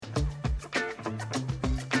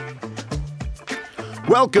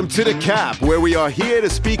Welcome to The Cap, where we are here to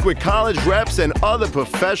speak with college reps and other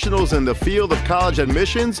professionals in the field of college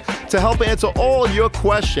admissions to help answer all your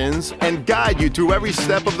questions and guide you through every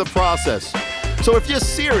step of the process. So if you're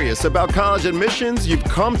serious about college admissions, you've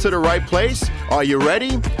come to the right place. Are you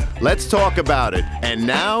ready? Let's talk about it. And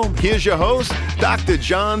now, here's your host, Dr.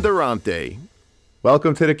 John Durante.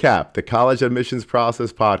 Welcome to The Cap, the College Admissions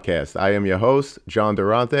Process Podcast. I am your host, John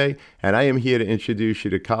Durante, and I am here to introduce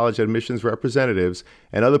you to college admissions representatives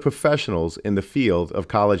and other professionals in the field of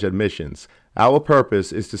college admissions. Our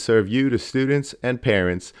purpose is to serve you, the students and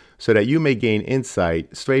parents, so that you may gain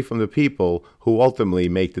insight straight from the people who ultimately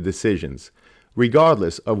make the decisions.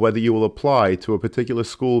 Regardless of whether you will apply to a particular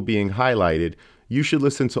school being highlighted, you should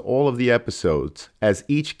listen to all of the episodes, as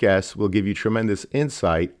each guest will give you tremendous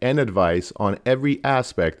insight and advice on every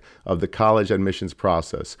aspect of the college admissions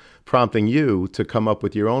process, prompting you to come up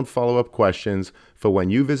with your own follow-up questions for when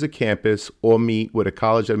you visit campus or meet with a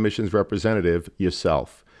college admissions representative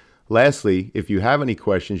yourself. Lastly, if you have any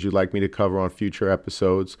questions you'd like me to cover on future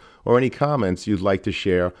episodes or any comments you'd like to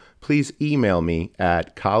share, please email me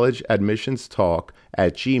at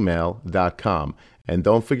collegeadmissionstalk@gmail.com. And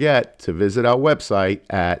don't forget to visit our website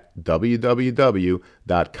at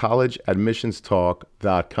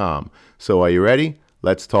www.collegeadmissionstalk.com. So are you ready?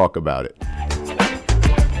 Let's talk about it.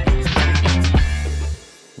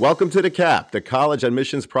 Welcome to The Cap, the College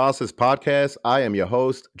Admissions Process Podcast. I am your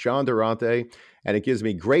host, John Durante, and it gives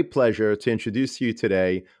me great pleasure to introduce to you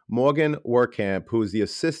today Morgan Wehrkamp, who is the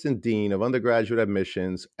Assistant Dean of Undergraduate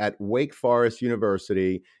Admissions at Wake Forest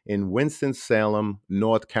University in Winston-Salem,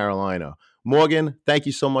 North Carolina. Morgan, thank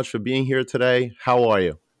you so much for being here today. How are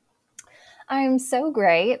you? I'm so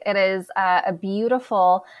great. It is a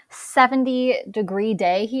beautiful 70-degree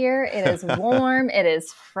day here. It is warm. It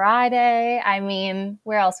is Friday. I mean,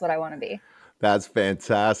 where else would I want to be? That's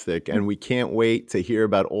fantastic. And we can't wait to hear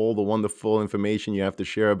about all the wonderful information you have to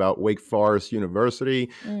share about Wake Forest University.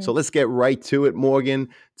 So let's get right to it, Morgan.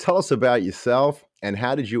 Tell us about yourself and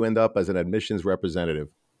how did you end up as an admissions representative?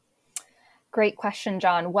 Great question,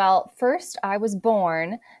 John. Well, first, I was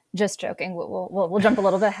born. Just joking. We'll jump a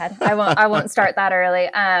little bit ahead. I won't start that early.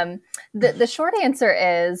 The short answer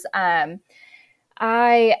is I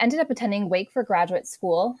ended up attending Wake for graduate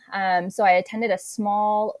school. So I attended a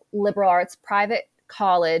small liberal arts private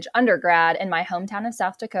college undergrad in my hometown of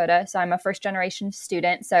South Dakota. So I'm a first generation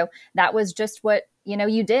student. So that was just what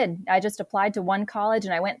you did. I just applied to one college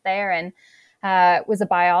and I went there and was a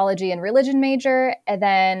biology and religion major. And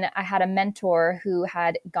then I had a mentor who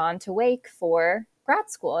had gone to Wake for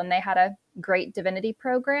grad school and they had a great divinity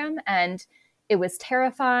program and it was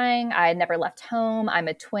terrifying. I had never left home. I'm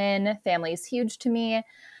a twin. Family is huge to me.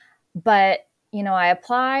 But, I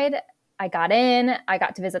applied, I got in, I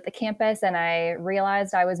got to visit the campus and I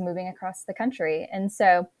realized I was moving across the country. And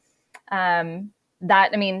so,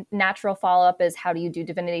 natural follow-up is how do you do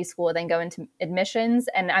divinity school, then go into admissions.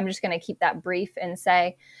 And I'm just going to keep that brief and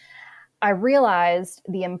say, I realized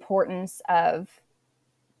the importance of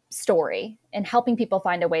story and helping people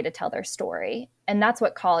find a way to tell their story. And that's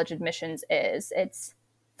what college admissions is. It's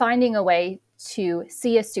finding a way to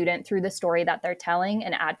see a student through the story that they're telling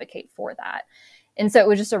and advocate for that. And so it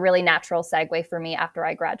was just a really natural segue for me after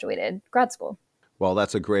I graduated grad school. Well,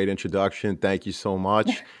 that's a great introduction. Thank you so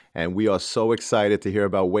much. And we are so excited to hear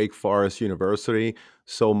about Wake Forest University.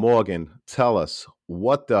 So Morgan, tell us,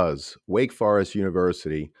 what does Wake Forest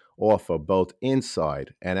University offer both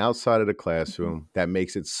inside and outside of the classroom that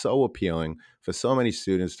makes it so appealing for so many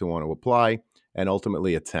students to want to apply and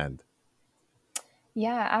ultimately attend?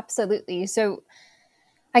 Yeah, absolutely. So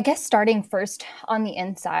I guess starting first on the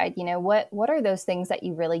inside, what are those things that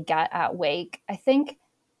you really get at Wake? I think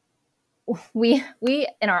we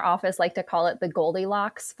in our office like to call it the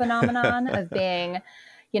Goldilocks phenomenon of being,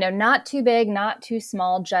 not too big, not too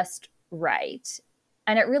small, just right.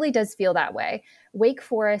 And it really does feel that way. Wake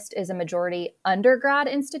Forest is a majority undergrad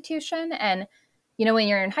institution. And, when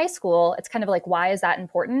you're in high school, it's kind of like, why is that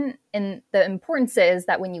important? And the importance is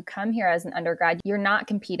that when you come here as an undergrad, you're not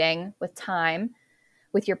competing with time,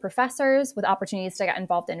 with your professors, with opportunities to get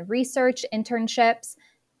involved in research, internships,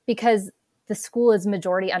 because the school is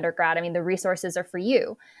majority undergrad. I mean, the resources are for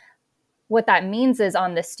you. What that means is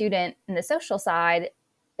on the student and the social side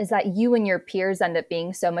is that you and your peers end up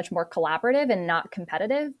being so much more collaborative and not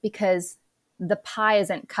competitive because the pie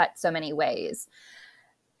isn't cut so many ways.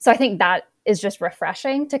 So I think that is just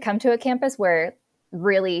refreshing to come to a campus where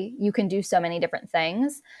really you can do so many different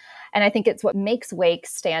things. And I think it's what makes Wake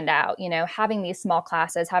stand out, having these small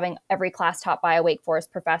classes, having every class taught by a Wake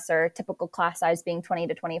Forest professor, typical class size being 20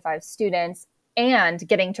 to 25 students, and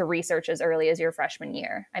getting to research as early as your freshman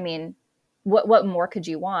year. I mean, what more could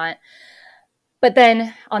you want? But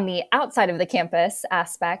then on the outside of the campus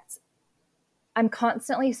aspect, I'm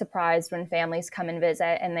constantly surprised when families come and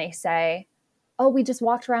visit and they say, oh, we just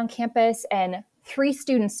walked around campus and 3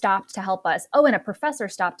 students stopped to help us. Oh, and a professor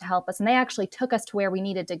stopped to help us. And they actually took us to where we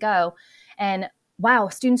needed to go. And wow,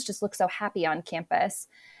 students just look so happy on campus.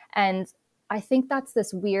 And I think that's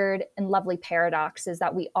this weird and lovely paradox, is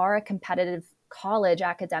that we are a competitive college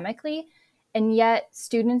academically, and yet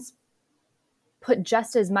students put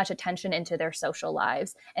just as much attention into their social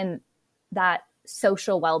lives and that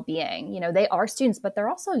social well-being. They are students, but they're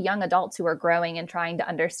also young adults who are growing and trying to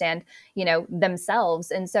understand,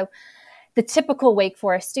 themselves. And so the typical Wake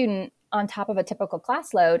Forest student, on top of a typical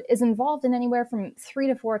class load, is involved in anywhere from 3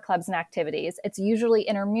 to 4 clubs and activities. It's usually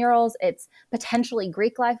intramurals. It's potentially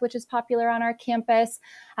Greek life, which is popular on our campus,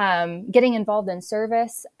 getting involved in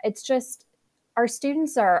service. It's just, our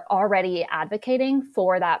students are already advocating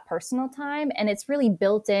for that personal time, and it's really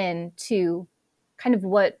built in to kind of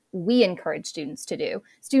what we encourage students to do.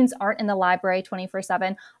 Students aren't in the library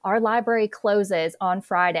 24/7. Our library closes on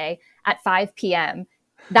Friday at 5 p.m.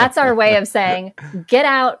 That's our way of saying, get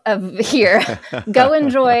out of here, go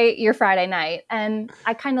enjoy your Friday night. And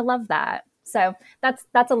I kind of love that. So that's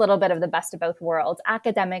a little bit of the best of both worlds,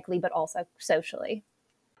 academically, but also socially.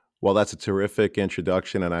 Well, that's a terrific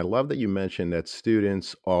introduction. And I love that you mentioned that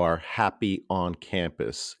students are happy on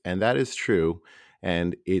campus. And that is true.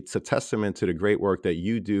 And it's a testament to the great work that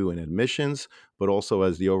you do in admissions, but also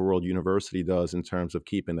as the overall university does in terms of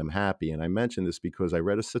keeping them happy. And I mentioned this because I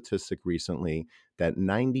read a statistic recently that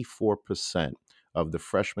 94% of the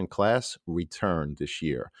freshman class returned this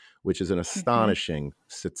year, which is an Mm-hmm. astonishing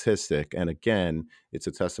statistic. And again, it's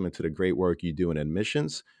a testament to the great work you do in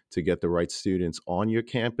admissions to get the right students on your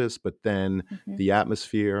campus, but then Mm-hmm. the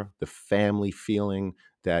atmosphere, the family feeling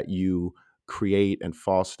that you create and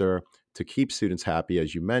foster to keep students happy,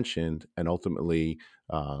 as you mentioned, and ultimately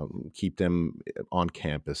keep them on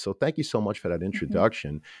campus. So thank you so much for that Mm-hmm.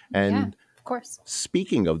 introduction. Yeah, And of course.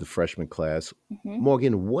 speaking of the freshman class, Mm-hmm.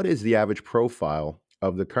 Morgan, what is the average profile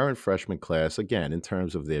of the current freshman class, again, in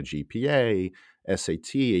terms of their GPA,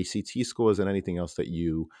 SAT, ACT scores, and anything else that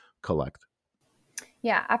you collect?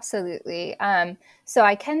 Yeah, absolutely. So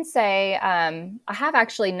I can say I have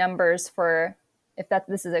actually numbers for, if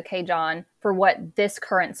this is okay, John, for what this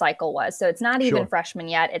current cycle was. So it's not even Sure. freshmen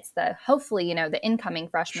yet. It's hopefully, the incoming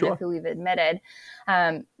freshmen of Sure. who we've admitted.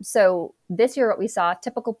 So this year, what we saw,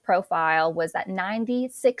 typical profile was that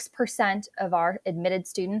 96% of our admitted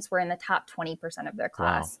students were in the top 20% of their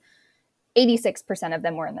Wow. class. 86% of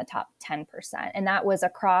them were in the top 10%. And that was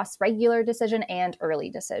across regular decision and early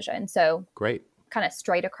decision. So Great. kind of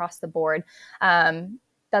straight across the board.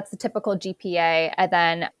 That's the typical GPA. And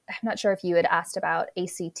then I'm not sure if you had asked about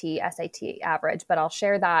ACT, SAT average, but I'll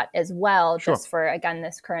share that as well, Sure. just for, again,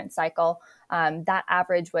 this current cycle. That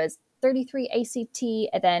average was 33 ACT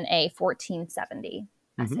and then a 1470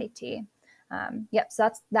 Hmm. SAT. Yep, so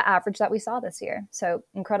that's the average that we saw this year. So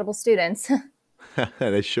incredible students.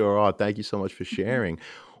 They sure are. Thank you so much for Mhm. sharing.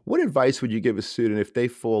 What advice would you give a student if they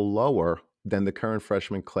fall lower than the current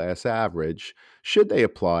freshman class average? Should they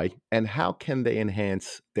apply, and how can they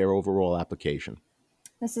enhance their overall application?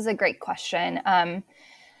 This is a great question.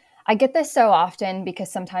 I get this so often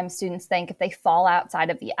because sometimes students think if they fall outside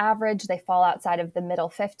of the average, they fall outside of the middle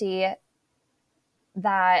 50,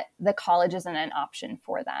 that the college isn't an option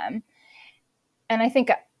for them. And I think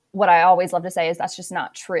what I always love to say is that's just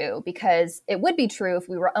not true, because it would be true if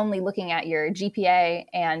we were only looking at your GPA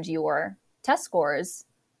and your test scores.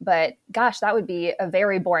 But gosh, that would be a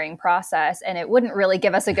very boring process, and it wouldn't really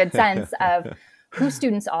give us a good sense of who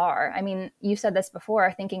students are. I mean, you said this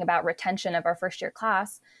before, thinking about retention of our first year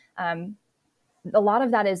class. Um, a lot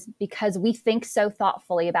of that is because we think so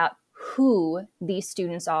thoughtfully about who these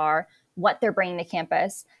students are, what they're bringing to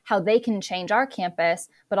campus, how they can change our campus,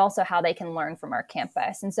 but also how they can learn from our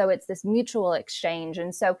campus. And so it's this mutual exchange.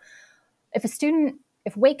 And so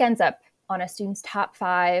if Wake ends up on a student's top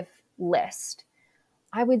 5 list,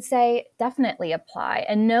 I would say definitely apply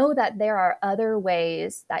and know that there are other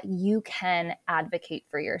ways that you can advocate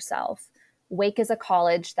for yourself. Wake is a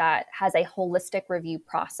college that has a holistic review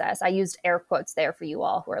process. I used air quotes there for you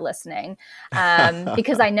all who are listening,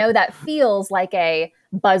 because I know that feels like a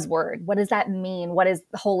buzzword. What does that mean? What is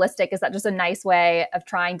holistic? Is that just a nice way of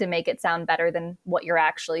trying to make it sound better than what you're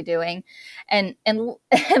actually doing? And and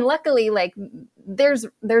luckily, like, there's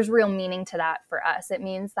real meaning to that for us. It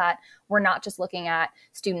means that we're not just looking at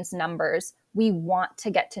students' numbers. We want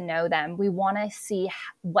to get to know them. We want to see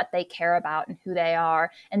what they care about and who they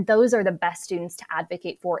are. And those are the best students to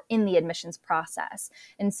advocate for in the admissions process.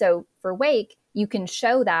 And so for Wake, you can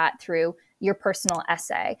show that through your personal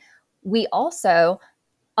essay. We also,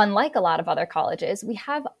 unlike a lot of other colleges, we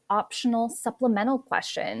have optional supplemental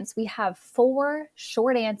questions. We have 4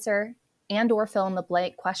 short answer and or fill in the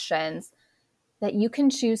blank questions that you can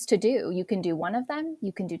choose to do. You can do 1 of them,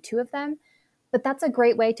 you can do 2 of them, but that's a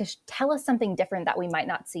great way to tell us something different that we might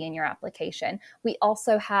not see in your application. We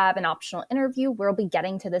also have an optional interview. We'll be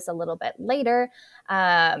getting to this a little bit later,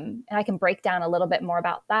 and I can break down a little bit more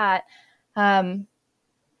about that.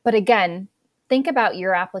 But again, think about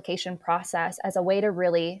your application process as a way to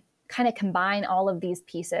really kind of combine all of these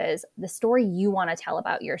pieces, the story you want to tell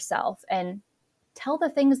about yourself, and tell the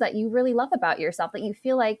things that you really love about yourself that you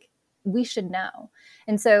feel like we should know.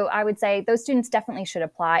 And so I would say those students definitely should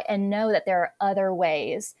apply and know that there are other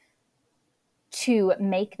ways to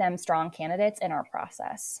make them strong candidates in our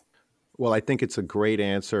process. Well, I think it's a great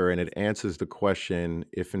answer, and it answers the question,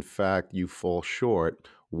 if in fact you fall short,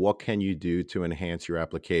 what can you do to enhance your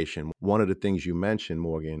application? One of the things you mentioned,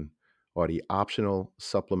 Morgan, are the optional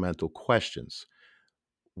supplemental questions.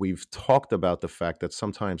 We've talked about the fact that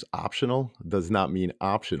sometimes optional does not mean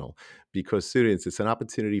optional, because students, it's an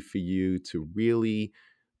opportunity for you to really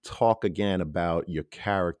talk again about your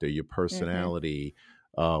character, your Mm-hmm. personality.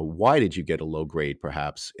 Why did you get a low grade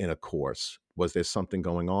perhaps in a course? Was there something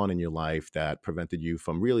going on in your life that prevented you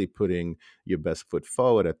from really putting your best foot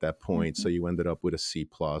forward at that point? Mm-hmm. So you ended up with a C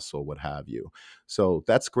plus or what have you. So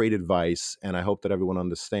that's great advice. And I hope that everyone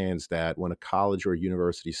understands that when a college or a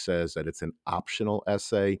university says that it's an optional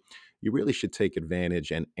essay, you really should take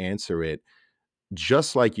advantage and answer it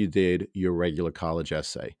just like you did your regular college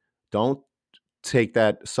essay. Don't take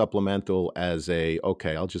that supplemental as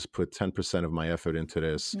okay, I'll just put 10% of my effort into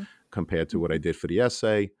this compared to what I Mm-hmm. did for the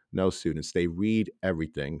essay. No, students, they read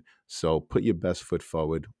everything. So put your best foot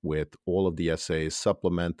forward with all of the essays,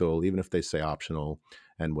 supplemental, even if they say optional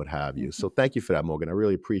and what have you. Mm-hmm. So thank you for that, Morgan. I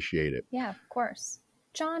really appreciate it. Yeah, of course.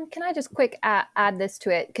 John, can I just quick add this to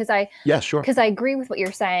it? Because I Yeah, sure. agree with what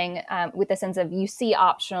you're saying, with the sense of you see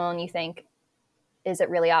optional and you think, is it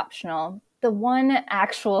really optional? The one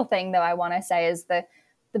actual thing, though, I want to say is the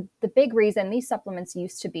big reason these supplements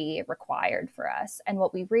used to be required for us. And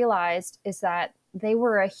what we realized is that they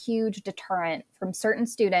were a huge deterrent from certain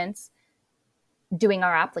students doing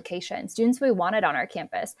our application, students we wanted on our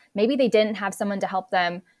campus. Maybe they didn't have someone to help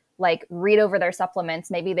them like read over their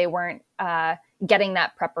supplements. Maybe they weren't getting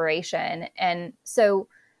that preparation. And so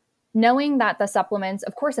knowing that the supplements,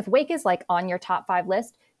 of course, if Wake is like on your top 5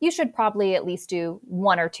 list, you should probably at least do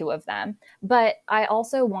 1 or 2 of them. But I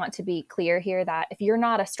also want to be clear here that if you're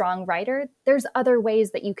not a strong writer, there's other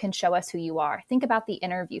ways that you can show us who you are. Think about the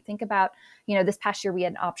interview. Think about, this past year we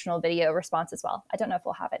had an optional video response as well. I don't know if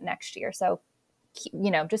we'll have it next year. So,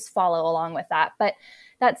 just follow along with that. But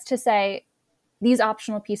that's to say, these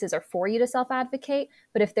optional pieces are for you to self-advocate.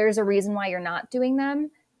 But if there's a reason why you're not doing them,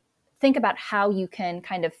 think about how you can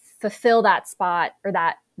kind of fulfill that spot or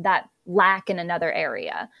that lack in another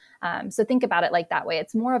area. So think about it like that way.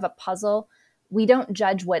 It's more of a puzzle. We don't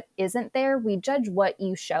judge what isn't there. We judge what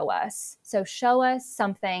you show us. So show us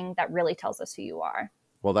something that really tells us who you are.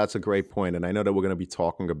 Well, that's a great point. And I know that we're going to be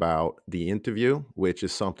talking about the interview, which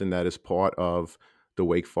is something that is part of the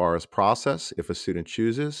Wake Forest process if a student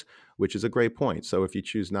chooses, which is a great point. So if you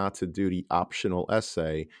choose not to do the optional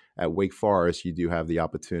essay at Wake Forest, you do have the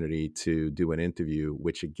opportunity to do an interview,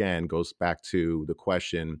 which again goes back to the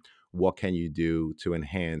question, what can you do to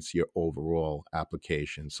enhance your overall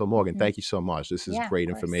application? So Morgan, Mm-hmm. thank you so much. This is Yeah, of great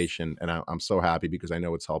course. information. And I'm so happy because I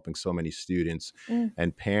know it's helping so many students Mm,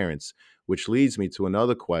 and parents, which leads me to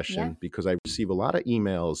another yeah. question because I receive a lot of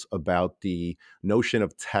emails about the notion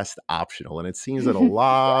of test optional. And it seems that a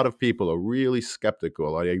lot of people are really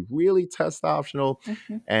skeptical. Are they really test optional?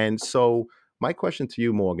 Mm-hmm. And so, my question to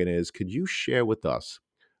you, Morgan, is could you share with us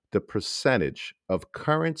the percentage of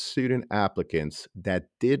current student applicants that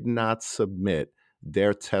did not submit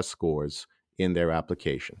their test scores in their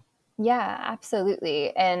application? Yeah,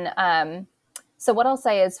 absolutely. And so what I'll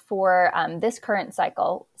say is for this current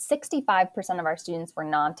cycle, 65% of our students were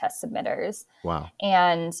non-test submitters. Wow.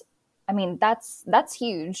 And I mean, that's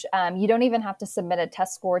huge. You don't even have to submit a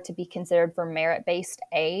test score to be considered for merit-based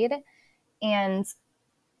aid. And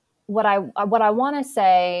what I want to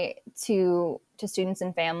say to students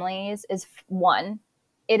and families is, one,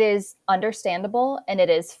 it is understandable and it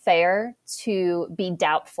is fair to be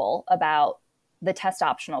doubtful about the test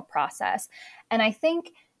optional process. And I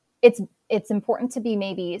think it's it's important to be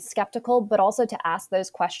maybe skeptical, but also to ask those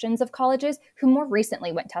questions of colleges who more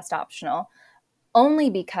recently went test optional, only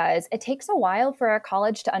because it takes a while for a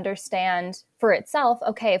college to understand for itself,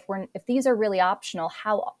 okay, if these are really optional,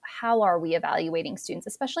 how are we evaluating students,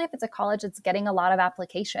 especially if it's a college that's getting a lot of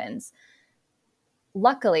applications.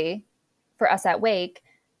 Luckily for us at Wake,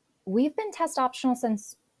 we've been test optional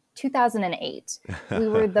since 2008. We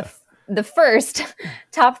were the first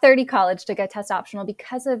top 30 college to go test optional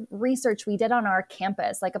because of research we did on our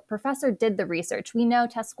campus. Like, a professor did the research. We know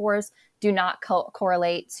test scores do not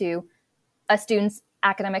correlate to a student's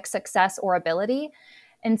academic success or ability.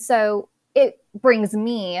 And so it brings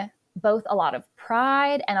me both a lot of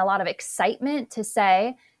pride and a lot of excitement to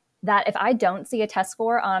say that if I don't see a test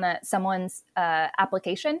score on someone's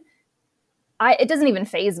application, it doesn't even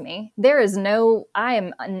faze me. I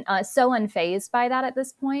am so unfazed by that at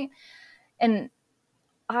this point. And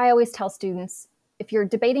I always tell students, if you're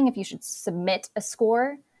debating if you should submit a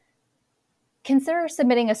score, consider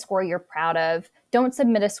submitting a score you're proud of. Don't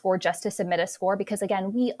submit a score just to submit a score, because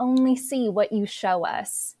again, we only see what you show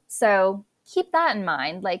us. So keep that in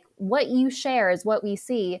mind. Like, what you share is what we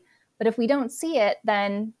see. But if we don't see it,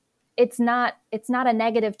 then it's not a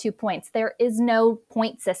negative 2 points. There is no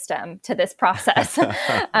point system to this process.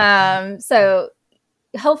 So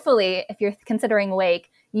hopefully, if you're considering Wake,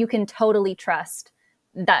 you can totally trust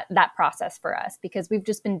that process for us, because we've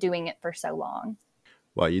just been doing it for so long.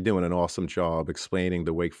 Well, you're doing an awesome job explaining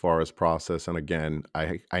the Wake Forest process. And again,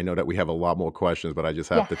 I know that we have a lot more questions, but I just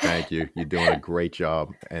have Yeah. to thank you. You're doing a great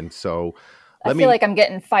job. And so I feel like I'm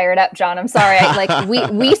getting fired up, John. I'm sorry.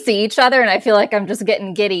 We see each other and I feel like I'm just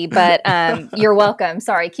getting giddy, but you're welcome.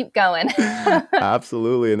 Sorry, keep going.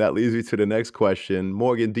 Absolutely. And that leads me to the next question.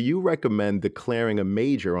 Morgan, do you recommend declaring a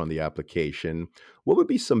major on the application? What would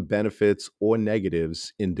be some benefits or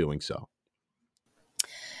negatives in doing so?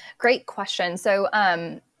 Great question. So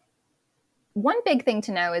one big thing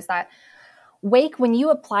to know is that Wake, when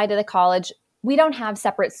you apply to the college, we don't have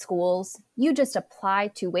separate schools. You just apply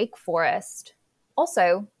to Wake Forest.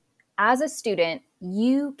 Also, as a student,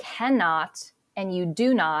 you cannot and you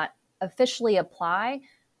do not officially apply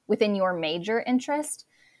within your major interest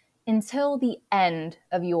until the end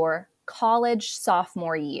of your college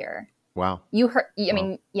sophomore year. Wow. You heard, I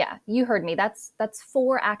mean, yeah, you heard me. That's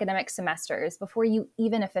 4 academic semesters before you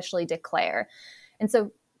even officially declare. And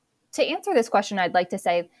so to answer this question, I'd like to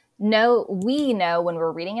say, no, we know when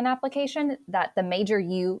we're reading an application that the major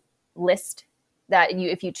you list,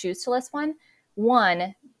 if you choose to list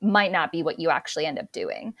one might not be what you actually end up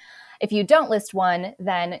doing. If you don't list one,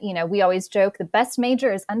 then, we always joke the best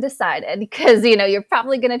major is undecided, because, you're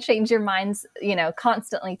probably going to change your minds,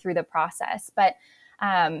 constantly through the process. But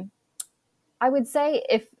I would say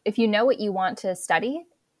if you know what you want to study,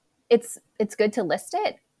 it's good to list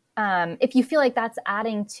it. If you feel like that's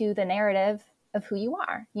adding to the narrative of who you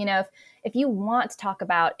are, if you want to talk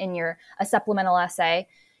about in a supplemental essay,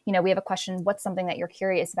 we have a question, what's something that you're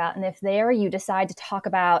curious about? And if there you decide to talk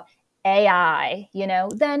about AI,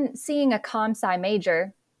 then seeing a comp-sci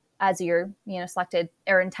major as your, selected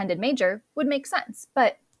or intended major would make sense.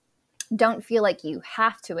 But don't feel like you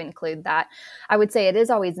have to include that. I would say it is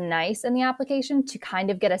always nice in the application to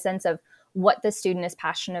kind of get a sense of what the student is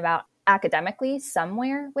passionate about academically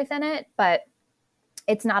somewhere within it, but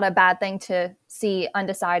it's not a bad thing to see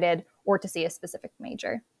undecided or to see a specific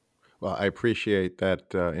major. Well, I appreciate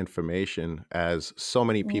that information, as so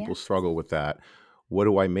many Yeah. people struggle with that. What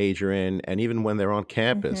do I major in? And even when they're on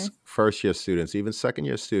campus, first year students, even second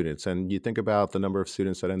year students, and you think about the number of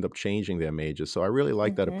students that end up changing their majors. So I really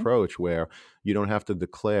like that approach where you don't have to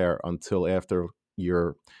declare until after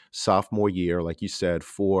your sophomore year, like you said,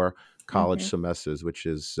 4 college semesters, which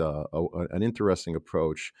is an interesting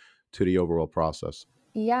approach to the overall process.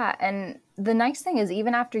 Yeah, and the nice thing is,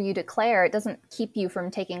 even after you declare, it doesn't keep you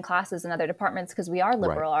from taking classes in other departments, because we are Right.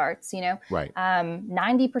 liberal arts. Right.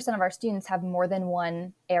 90% of our students have more than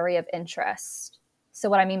one area of interest. So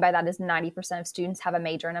what I mean by that is 90% of students have a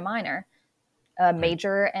major and a minor, a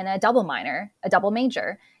major and a double minor, a double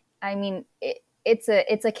major. I mean, it's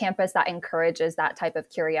a campus that encourages that type of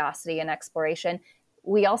curiosity and exploration.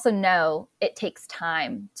 We also know it takes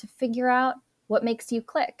time to figure out what makes you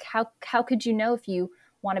click. How could you know if you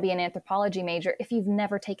want to be an anthropology major if you've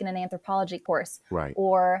never taken an anthropology course, Right.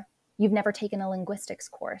 or you've never taken a linguistics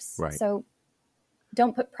course? Right. So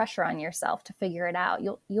don't put pressure on yourself to figure it out.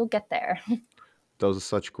 You'll get there. Those are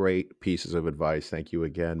such great pieces of advice. Thank you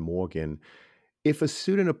again, Morgan. If a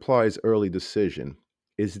student applies early decision,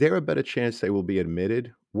 is there a better chance they will be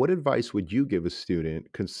admitted? What advice would you give a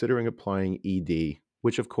student considering applying ED,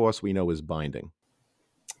 which of course we know is binding?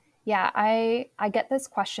 Yeah, I get this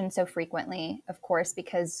question so frequently, of course,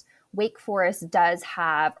 because Wake Forest does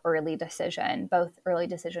have early decision, both early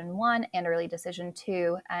decision 1 and early decision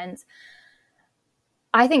 2. And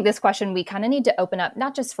I think this question we kind of need to open up,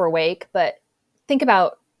 not just for Wake, but think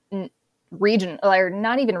about region, or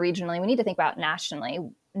not even regionally. We need to think about nationally.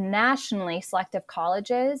 Nationally, selective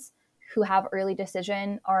colleges who have early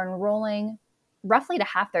decision are enrolling roughly to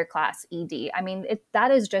half their class ED. I mean, that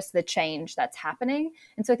is just the change that's happening.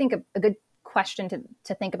 And so I think a good question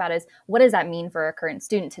to think about is, what does that mean for a current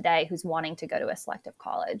student today who's wanting to go to a selective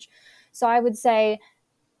college? So I would say,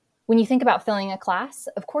 when you think about filling a class,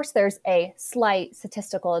 of course, there's a slight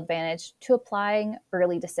statistical advantage to applying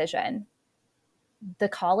early decision. The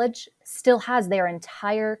college still has their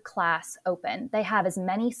entire class open. They have as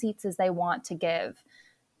many seats as they want to give.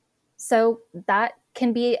 So that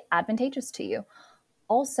can be advantageous to you.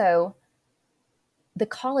 Also, the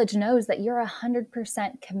college knows that you're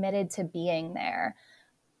 100% committed to being there.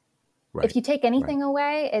 Right. If you take anything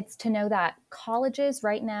away, it's to know that colleges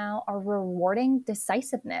right now are rewarding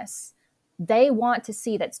decisiveness. They want to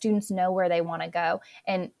see that students know where they want to go.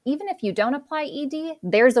 And even if you don't apply ED,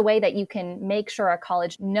 there's a way that you can make sure a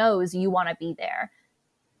college knows you want to be there.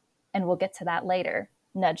 And we'll get to that later.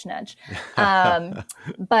 Nudge, nudge.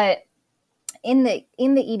 But in the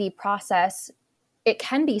ED process, it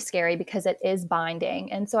can be scary because it is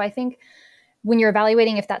binding. And so I think when you're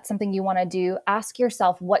evaluating if that's something you want to do, ask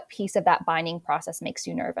yourself what piece of that binding process makes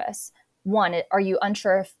you nervous. One, are you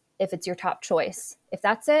unsure if it's your top choice? If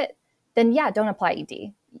that's it, then yeah, don't apply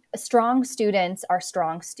ED. Strong students are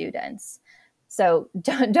strong students. So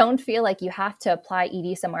don't feel like you have to apply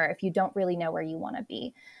ED somewhere if you don't really know where you want to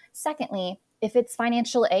be. Secondly, if it's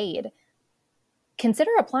financial aid,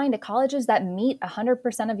 consider applying to colleges that meet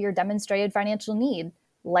 100% of your demonstrated financial need,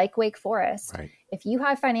 like Wake Forest. Right. If you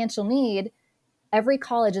have financial need, every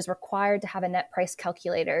college is required to have a net price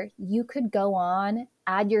calculator. You could go on,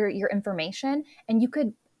 add your information, and you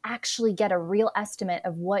could actually get a real estimate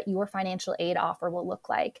of what your financial aid offer will look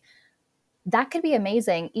like. That could be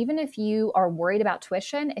amazing. Even if you are worried about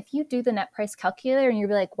tuition, if you do the net price calculator and you're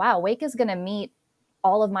like, wow, Wake is going to meet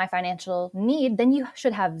all of my financial need, then you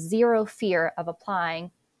should have zero fear of applying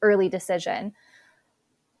early decision.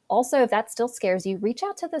 Also, if that still scares you, reach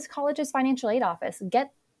out to this college's financial aid office.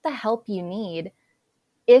 Get the help you need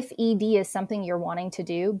if ED is something you're wanting to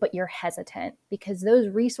do, but you're hesitant, because those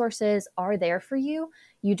resources are there for you.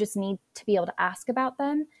 You just need to be able to ask about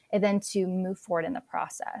them and then to move forward in the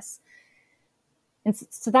process. And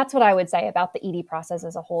so that's what I would say about the ED process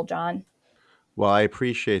as a whole, John. Well, I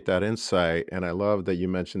appreciate that insight, and I love that you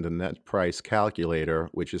mentioned the net price calculator,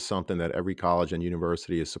 which is something that every college and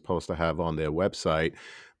university is supposed to have on their website.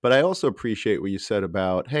 But I also appreciate what you said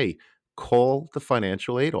about, hey, call the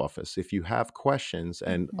financial aid office if you have questions,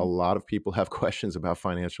 and a lot of people have questions about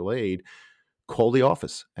financial aid. Call the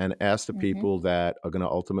office and ask the people that are going to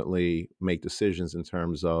ultimately make decisions in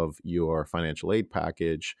terms of your financial aid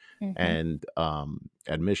package and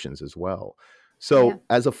admissions as well. Yeah. So,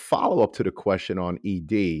 as a follow up to the question on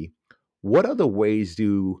ED, what other ways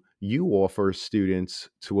do you offer students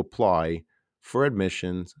to apply for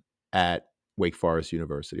admissions at Wake Forest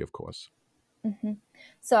University, of course?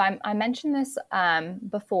 So I mentioned this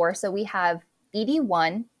before. So we have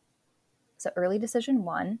ED1, so early decision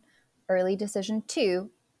 1, early decision 2,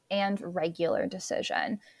 and regular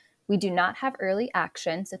decision. We do not have early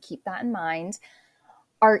action, so keep that in mind.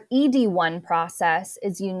 Our ED1 process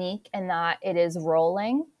is unique in that it is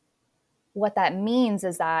rolling. What that means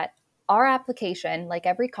is that our application, like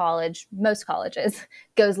every college, most colleges,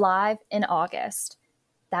 goes live in August.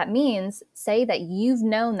 That means, say that you've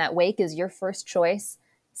known that Wake is your first choice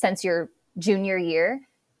since your junior year.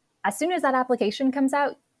 As soon as that application comes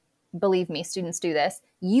out, believe me, students do this,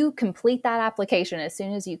 you complete that application as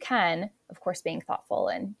soon as you can, of course, being thoughtful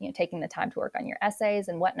and taking the time to work on your essays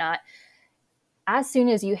and whatnot. As soon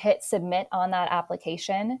as you hit submit on that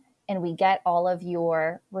application and we get all of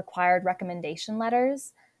your required recommendation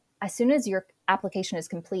letters, as soon as your application is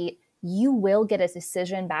complete, you will get a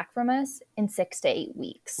decision back from us in 6 to 8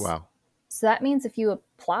 weeks. Wow. So that means if you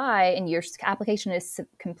apply and your application is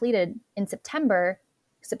completed in September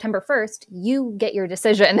 1st, you get your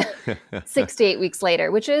decision 6 to 8 weeks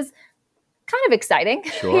later, which is kind of exciting,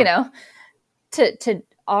 Sure. to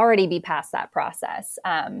already be past that process.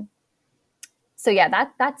 So yeah,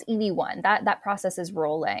 that's ED1. That process is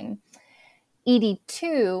rolling.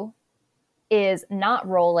 ED2 is not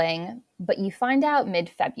rolling, but you find out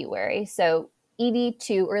mid-February. So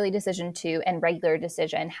ED2, early decision 2, and regular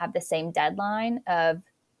decision have the same deadline of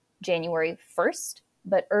January 1st,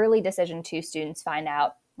 but early decision 2 students find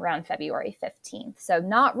out around February 15th. So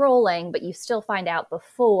not rolling, but you still find out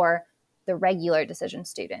before the regular decision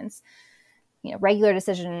students. Regular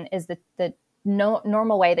decision is the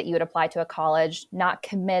normal way that you would apply to a college, not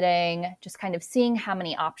committing, just kind of seeing how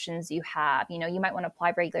many options you have. You might want to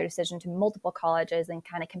apply regular decision to multiple colleges and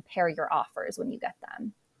kind of compare your offers when you get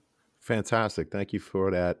them. Fantastic. Thank you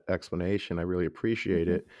for that explanation. I really appreciate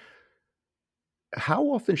Mm-hmm. it. How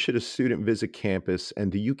often should a student visit campus,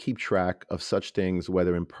 and do you keep track of such things,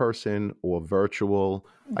 whether in person or virtual?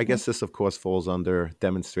 I Mm-hmm. guess this, of course, falls under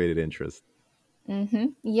demonstrated interest. Mm-hmm.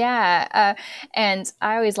 Yeah. And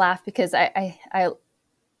I always laugh because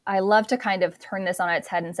I love to kind of turn this on its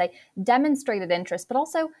head and say demonstrated interest, but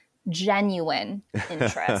also genuine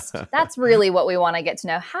interest. That's really what we want to get to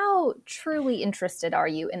know. How truly interested are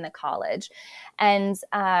you in the college? And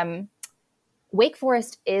Wake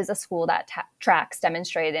Forest is a school that tracks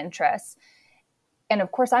demonstrated interest. And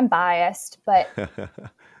of course, I'm biased, but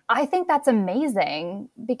I think that's amazing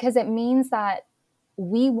because it means that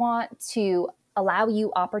we want to allow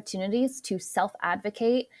you opportunities to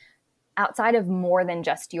self-advocate outside of more than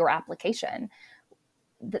just your application.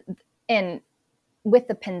 And with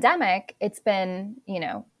the pandemic, it's been,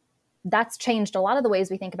 that's changed a lot of the ways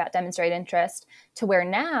we think about demonstrated interest to where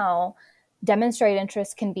now demonstrated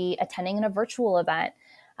interest can be attending in a virtual event.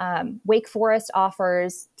 Wake Forest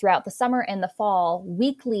offers throughout the summer and the fall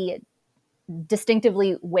weekly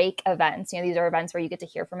distinctively Wake events. These are events where you get to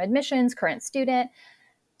hear from admissions, current student.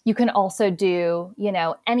 You can also do,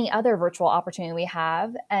 any other virtual opportunity we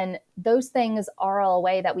have. And those things are a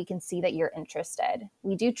way that we can see that you're interested.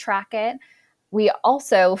 We do track it. We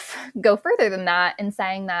also go further than that in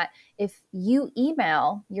saying that if you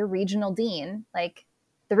email your regional dean, like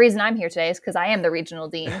the reason I'm here today is because I am the regional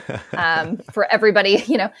dean for everybody,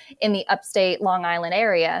 in the upstate Long Island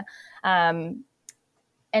area. And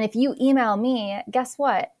if you email me, guess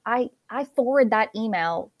what? I forward that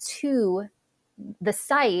email to the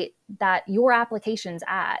site that your application's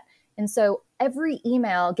at. And so every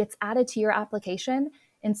email gets added to your application.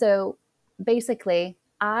 And so basically,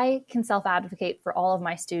 I can self-advocate for all of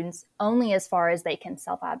my students only as far as they can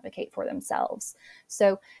self-advocate for themselves.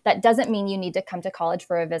 So that doesn't mean you need to come to college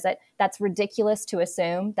for a visit. That's ridiculous to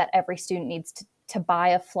assume that every student needs to buy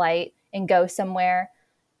a flight and go somewhere.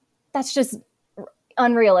 That's just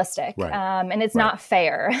unrealistic. Right. And it's Right. not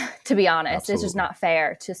fair, to be honest. It's just Absolutely. not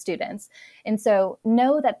fair to students. And so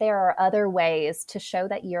know that there are other ways to show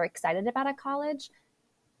that you're excited about a college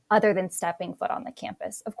other than stepping foot on the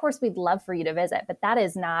campus. Of course, we'd love for you to visit, but that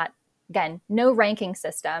is not, again, no ranking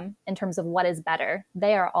system in terms of what is better.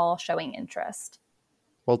 They are all showing interest.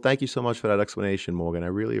 Well, thank you so much for that explanation, Morgan. I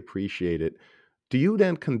really appreciate it. Do you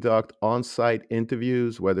then conduct on-site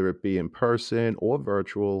interviews, whether it be in person or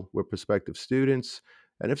virtual, with prospective students?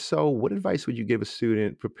 And if so, what advice would you give a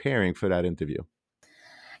student preparing for that interview?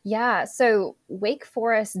 Yeah, so Wake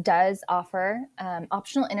Forest does offer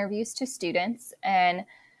optional interviews to students. And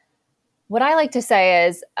what I like to say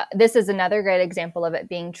is this is another great example of it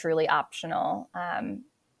being truly optional.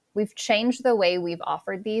 We've changed the way we've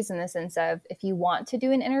offered these in the sense of if you want to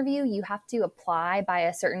do an interview, you have to apply by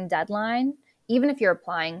a certain deadline, even if you're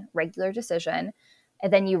applying regular decision,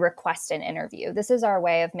 and then you request an interview. This is our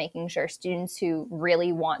way of making sure students who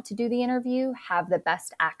really want to do the interview have the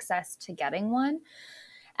best access to getting one.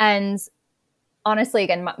 And honestly,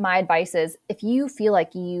 again, my advice is if you feel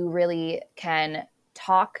like you really can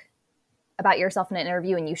talk about yourself in an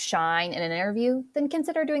interview and you shine in an interview, then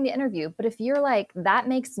consider doing the interview. But if you're like, that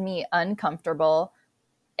makes me uncomfortable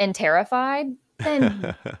and terrified,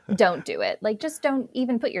 then don't do it. Like, just don't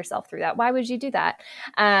even put yourself through that. Why would you do that?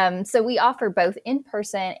 So we offer both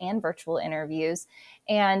in-person and virtual interviews.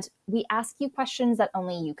 And we ask you questions that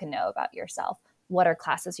only you can know about yourself. What are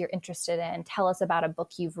classes you're interested in? Tell us about a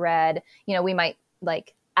book you've read. We might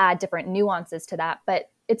add different nuances to that, but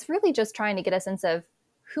it's really just trying to get a sense of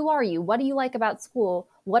who are you? What do you like about school?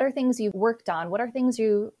 What are things you've worked on? What are things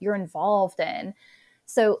you're involved in?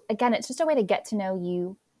 So again, it's just a way to get to know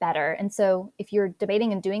you better. And so if you're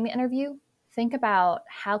debating and doing the interview, think about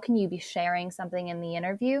how can you be sharing something in the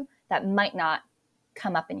interview that might not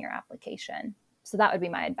come up in your application. So that would be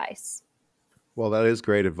my advice. Well, that is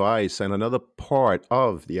great advice. And another part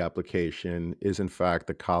of the application is, in fact,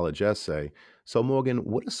 the college essay. So, Morgan,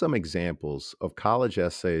 what are some examples of college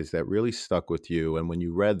essays that really stuck with you? And when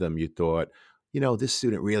you read them, you thought, this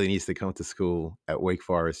student really needs to come to school at Wake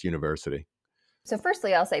Forest University? So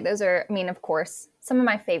firstly, I'll say those are, of course, some of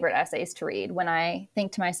my favorite essays to read when I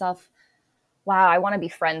think to myself, wow, I want to be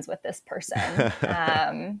friends with this person.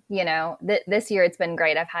 This year it's been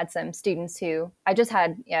great. I've had some students who I just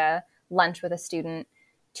had lunch with a student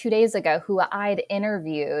 2 days ago who I had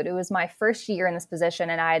interviewed. It was my first year in this position,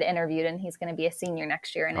 and I had interviewed, and he's going to be a senior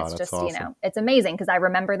next year. And Oh, it's that's just, awesome. it's amazing because I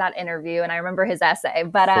remember that interview and I remember his essay.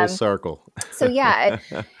 But Full circle. so yeah,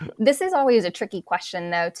 this is always a tricky question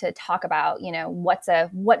though to talk about,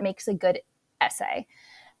 what makes a good essay,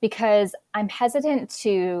 because I'm hesitant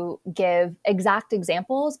to give exact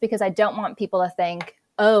examples because I don't want people to think,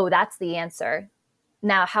 oh, that's the answer.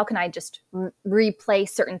 Now, how can I just replay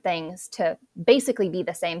certain things to basically be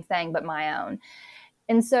the same thing, but my own?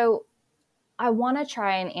 And so I want to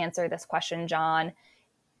try and answer this question, John,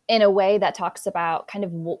 in a way that talks about kind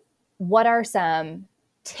of what are some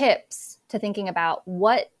tips to thinking about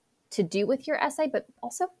what to do with your essay, but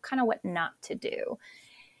also kind of what not to do.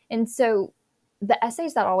 And so the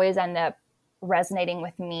essays that always end up resonating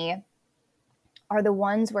with me are the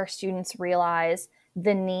ones where students realize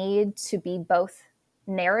the need to be both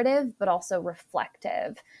narrative but also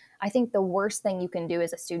reflective. I think the worst thing you can do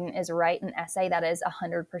as a student is write an essay that is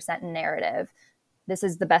 100% narrative. This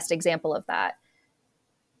is the best example of that.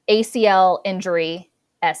 ACL injury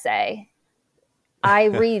essay. I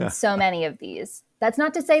read so many of these. That's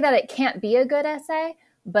not to say that it can't be a good essay,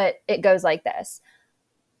 but it goes like this.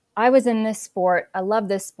 I was in this sport. I love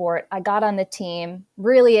this sport. I got on the team,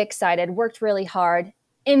 really excited, worked really hard,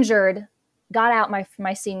 injured, got out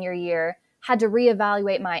my senior year, had to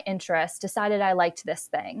reevaluate my interests, decided I liked this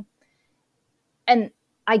thing. And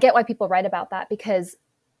I get why people write about that, because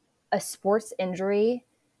a sports injury,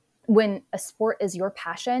 when a sport is your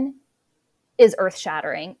passion, is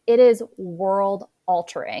earth-shattering. It is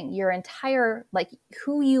world-altering. Your entire,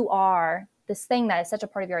 who you are, this thing that is such a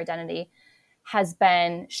part of your identity, has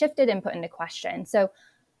been shifted and put into question. So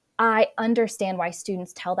I understand why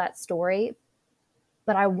students tell that story,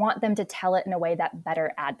 but I want them to tell it in a way that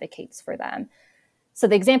better advocates for them. So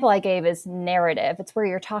the example I gave is narrative. It's where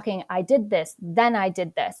you're talking, I did this, then I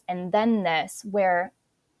did this, and then this, where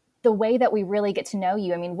the way that we really get to know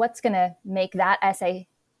you, what's going to make that essay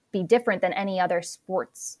be different than any other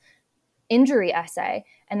sports injury essay?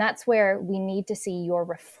 And that's where we need to see your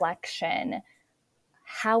reflection.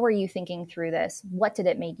 How are you thinking through this? What did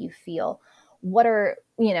it make you feel? What are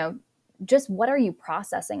you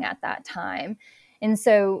processing at that time? And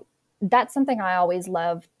so that's something I always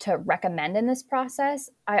love to recommend in this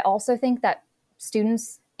process. I also think that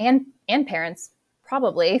students and parents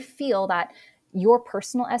probably feel that your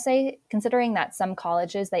personal essay, considering that some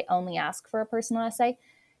colleges, they only ask for a personal essay,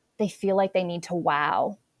 they feel like they need to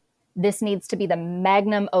wow. This needs to be the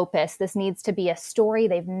magnum opus. This needs to be a story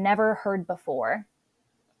they've never heard before.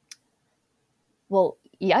 Well,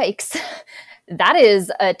 yikes. That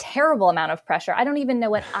is a terrible amount of pressure. I don't even know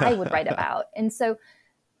what I would write about. And so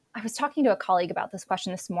I was talking to a colleague about this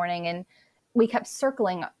question this morning, and we kept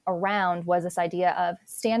circling around was this idea of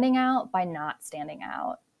standing out by not standing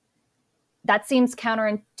out. That seems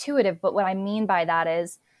counterintuitive, but what I mean by that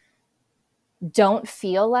is don't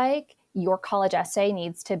feel like your college essay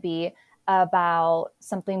needs to be about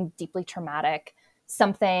something deeply traumatic,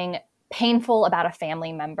 something painful about a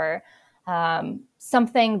family member,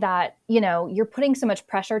 something that, you're putting so much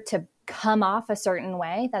pressure to come off a certain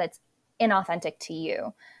way that it's inauthentic to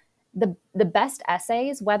you. The best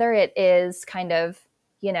essays, whether it is kind of,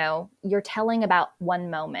 you're telling about one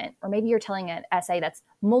moment, or maybe you're telling an essay that's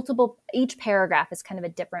multiple, each paragraph is kind of a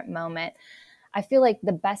different moment. I feel like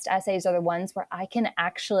the best essays are the ones where I can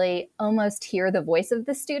actually almost hear the voice of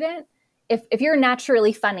the student. If you're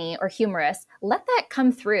naturally funny or humorous, let that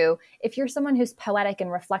come through. If you're someone who's poetic and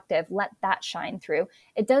reflective, let that shine through.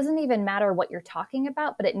 It doesn't even matter what you're talking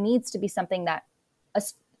about, but it needs to be something that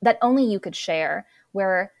only you could share,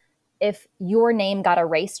 where if your name got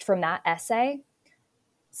erased from that essay,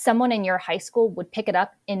 someone in your high school would pick it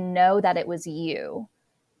up and know that it was you.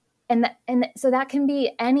 And so that can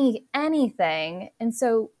be anything. And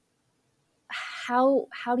so how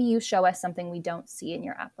do you show us something we don't see in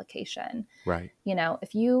your application? Right.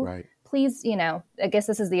 If you Right. please, I guess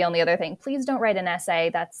this is the only other thing. Please don't write an essay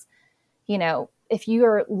that's, if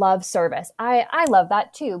you love service, I love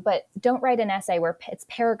that too, but don't write an essay where it's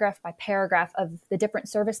paragraph by paragraph of the different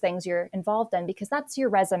service things you're involved in, because that's your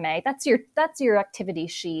resume. That's your activity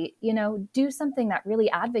sheet. Do something that really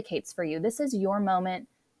advocates for you. This is your moment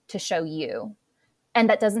to show you. And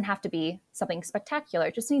that doesn't have to be something spectacular.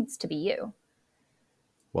 It just needs to be you.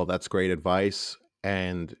 Well, that's great advice.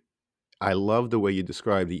 And I love the way you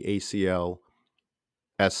describe the ACL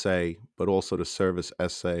essay, but also the service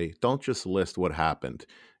essay. Don't just list what happened.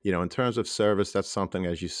 In terms of service, that's something,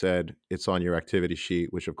 as you said, it's on your activity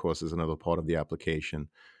sheet, which of course is another part of the application.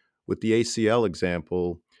 With the ACL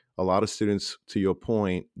example, a lot of students, to your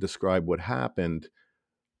point, describe what happened,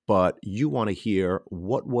 but you want to hear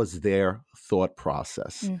what was their thought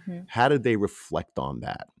process. Mm-hmm. How did they reflect on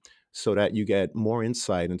that? So that you get more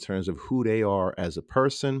insight in terms of who they are as a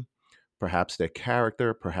person, perhaps their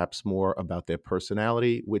character, perhaps more about their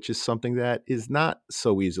personality, which is something that is not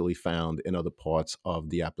so easily found in other parts of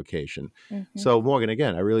the application. Mm-hmm. So, Morgan,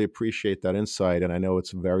 again, I really appreciate that insight, and I know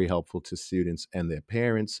it's very helpful to students and their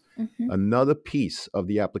parents. Mm-hmm. Another piece of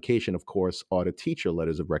the application, of course, are the teacher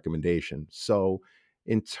letters of recommendation. So,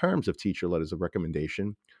 in terms of teacher letters of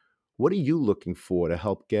recommendation, what are you looking for to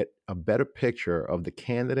help get a better picture of the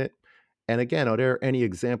candidate? And again, are there any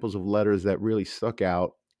examples of letters that really stuck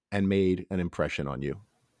out and made an impression on you?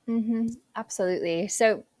 Mm-hmm. Absolutely.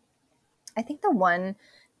 So I think the one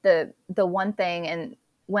thing, and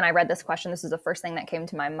when I read this question, this was the first thing that came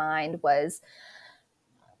to my mind, was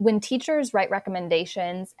when teachers write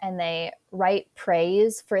recommendations and they write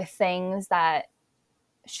praise for things that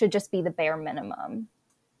should just be the bare minimum.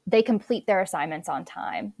 They complete their assignments on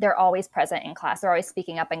time. They're always present in class. They're always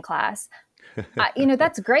speaking up in class.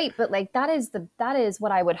 That's great, but like that is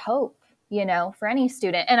what I would hope, for any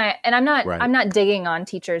student. And I'm not Right. I'm not digging on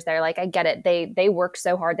teachers there. Like I get it. They work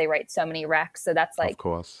so hard. They write so many recs. So that's Of like,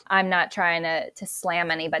 course. I'm not trying to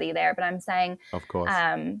slam anybody there, but I'm saying, Of course.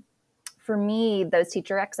 for me, those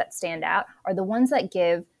teacher recs that stand out are the ones that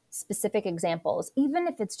give specific examples, even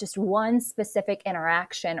if it's just one specific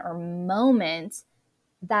interaction or moment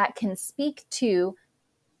that can speak to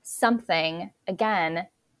something, again,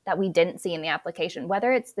 that we didn't see in the application,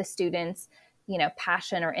 whether it's the student's,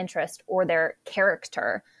 passion or interest or their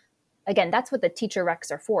character. Again, that's what the teacher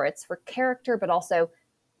recs are for. It's for character, but also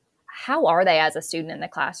how are they as a student in the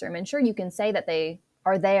classroom? And sure, you can say that they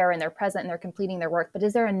are there and they're present and they're completing their work, but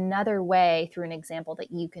is there another way through an example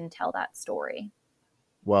that you can tell that story?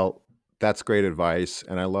 Well, that's great advice.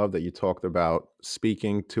 And I love that you talked about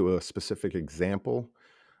speaking to a specific example.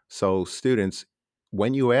 So, students,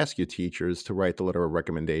 when you ask your teachers to write the letter of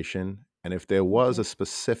recommendation, and if there was Mm-hmm. a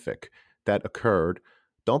specific that occurred,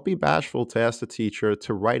 don't be bashful to ask the teacher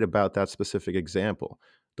to write about that specific example.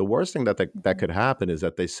 The worst thing that Mm-hmm. could happen is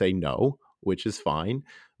that they say no, which is fine.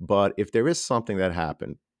 But if there is something that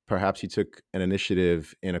happened, perhaps you took an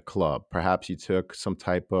initiative in a club, perhaps you took some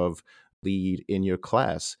type of lead in your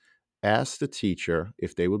class, ask the teacher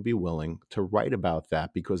if they would be willing to write about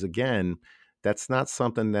that. Because again, that's not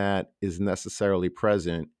something that is necessarily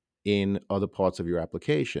present in other parts of your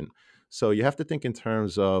application. So you have to think in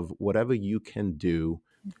terms of whatever you can do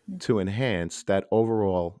Mm-hmm. to enhance that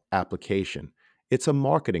overall application. It's a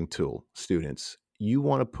marketing tool, students. You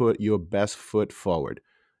want to put your best foot forward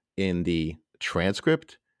in the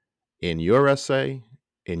transcript, in your essay,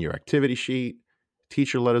 in your activity sheet,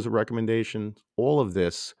 teacher letters of recommendation. All of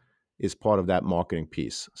this is part of that marketing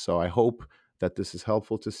piece. So I hope that this is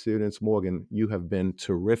helpful to students. Morgan, you have been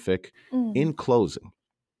terrific. Mm. In closing,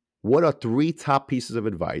 what are three top pieces of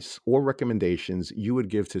advice or recommendations you would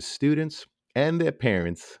give to students and their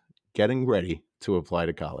parents getting ready to apply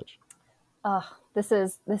to college? Oh, this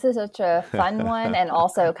is such a fun one, and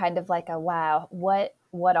also kind of like a wow.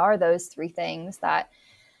 What are those three things that,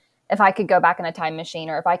 if I could go back in a time machine,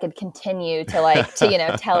 or if I could continue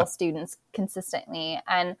to tell students consistently?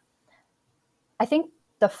 And I think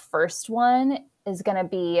the first one is going to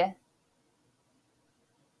be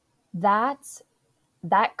that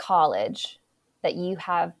that college that you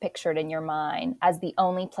have pictured in your mind as the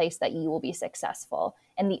only place that you will be successful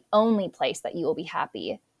and the only place that you will be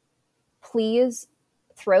happy. Please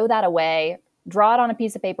throw that away, draw it on a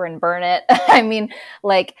piece of paper and burn it. I mean,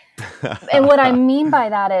 like, and what I mean by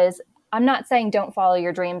that is, I'm not saying don't follow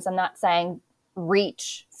your dreams. I'm not saying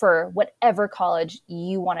reach for whatever college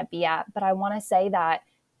you want to be at, but I want to say that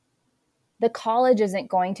the college isn't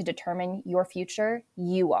going to determine your future.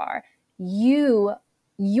 You are.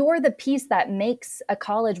 You're the piece that makes a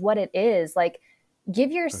college what it is. Like, give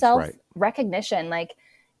That's yourself right. recognition. Like,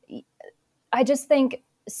 I just think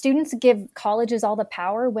students give colleges all the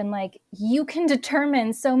power when, like, you can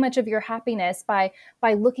determine so much of your happiness by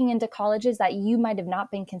looking into colleges that you might have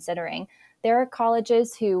not been considering. There are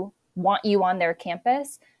colleges who want you on their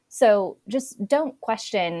campus. So just don't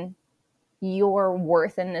question your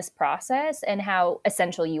worth in this process and how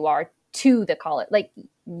essential you are to the college. Like,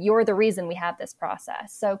 you're the reason we have this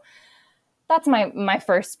process. So that's my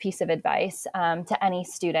first piece of advice, to any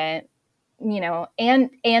student, and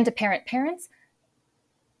to parents.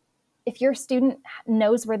 If your student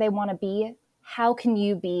knows where they want to be, how can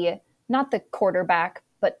you be not the quarterback,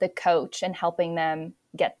 but the coach and helping them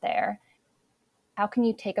get there? How can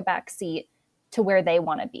you take a back seat to where they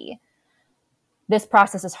want to be? This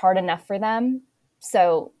process is hard enough for them,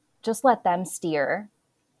 so just let them steer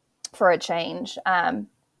for a change.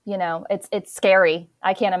 it's scary.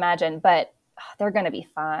 I can't imagine, but they're going to be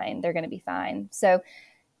fine. They're going to be fine. So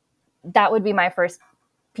that would be my first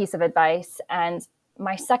piece of advice. And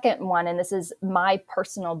my second one, and this is my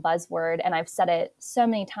personal buzzword, and I've said it so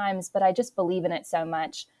many times, but I just believe in it so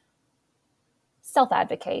much.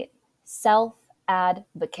 Self-advocate.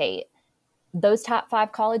 Self-advocate. Those top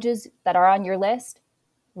 5 colleges that are on your list,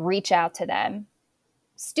 reach out to them.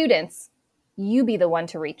 Students, you be the one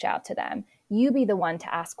to reach out to them. You be the one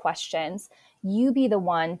to ask questions. You be the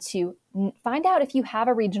one to find out if you have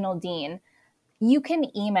a regional dean. You can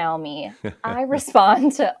email me. I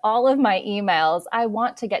respond to all of my emails. I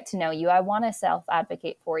want to get to know you. I want to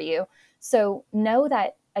self-advocate for you. So know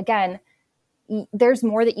that, again, there's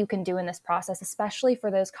more that you can do in this process, especially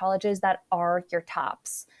for those colleges that are your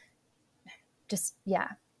tops. Just,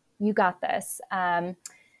 you got this. And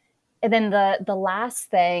then the last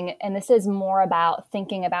thing, and this is more about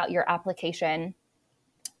thinking about your application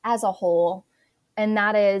as a whole, and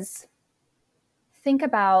that is think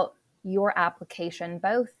about your application,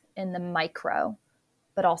 both in the micro,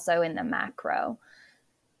 but also in the macro.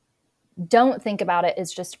 Don't think about it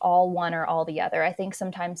as just all one or all the other. I think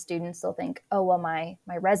sometimes students will think, oh, well, my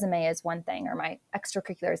resume is one thing, or my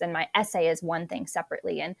extracurriculars and my essay is one thing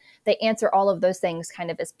separately. And they answer all of those things kind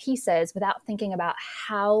of as pieces without thinking about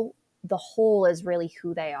how the whole is really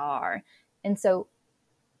who they are. And so,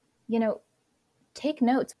 take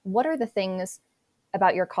notes. What are the things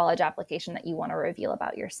about your college application that you want to reveal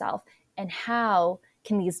about yourself? And how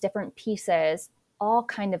can these different pieces all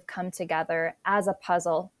kind of come together as a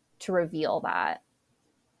puzzle to reveal that?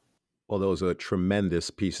 Well, those are tremendous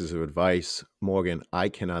pieces of advice. Morgan, I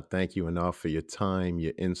cannot thank you enough for your time,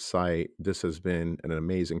 your insight. This has been an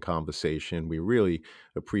amazing conversation. We really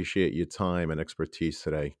appreciate your time and expertise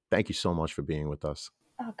today. Thank you so much for being with us.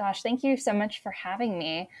 Oh, gosh, thank you so much for having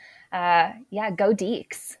me. Go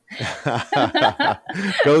Deeks.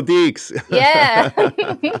 Go Deeks. Yeah.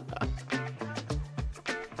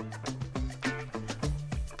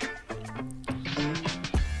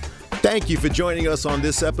 Thank you for joining us on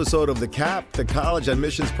this episode of The CAP, the College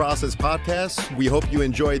Admissions Process Podcast. We hope you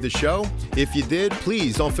enjoyed the show. If you did,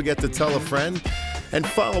 please don't forget to tell a friend and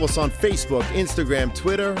follow us on Facebook, Instagram,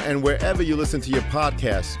 Twitter, and wherever you listen to your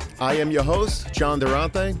podcasts. I am your host, John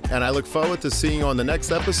Durante, and I look forward to seeing you on the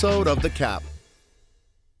next episode of The CAP.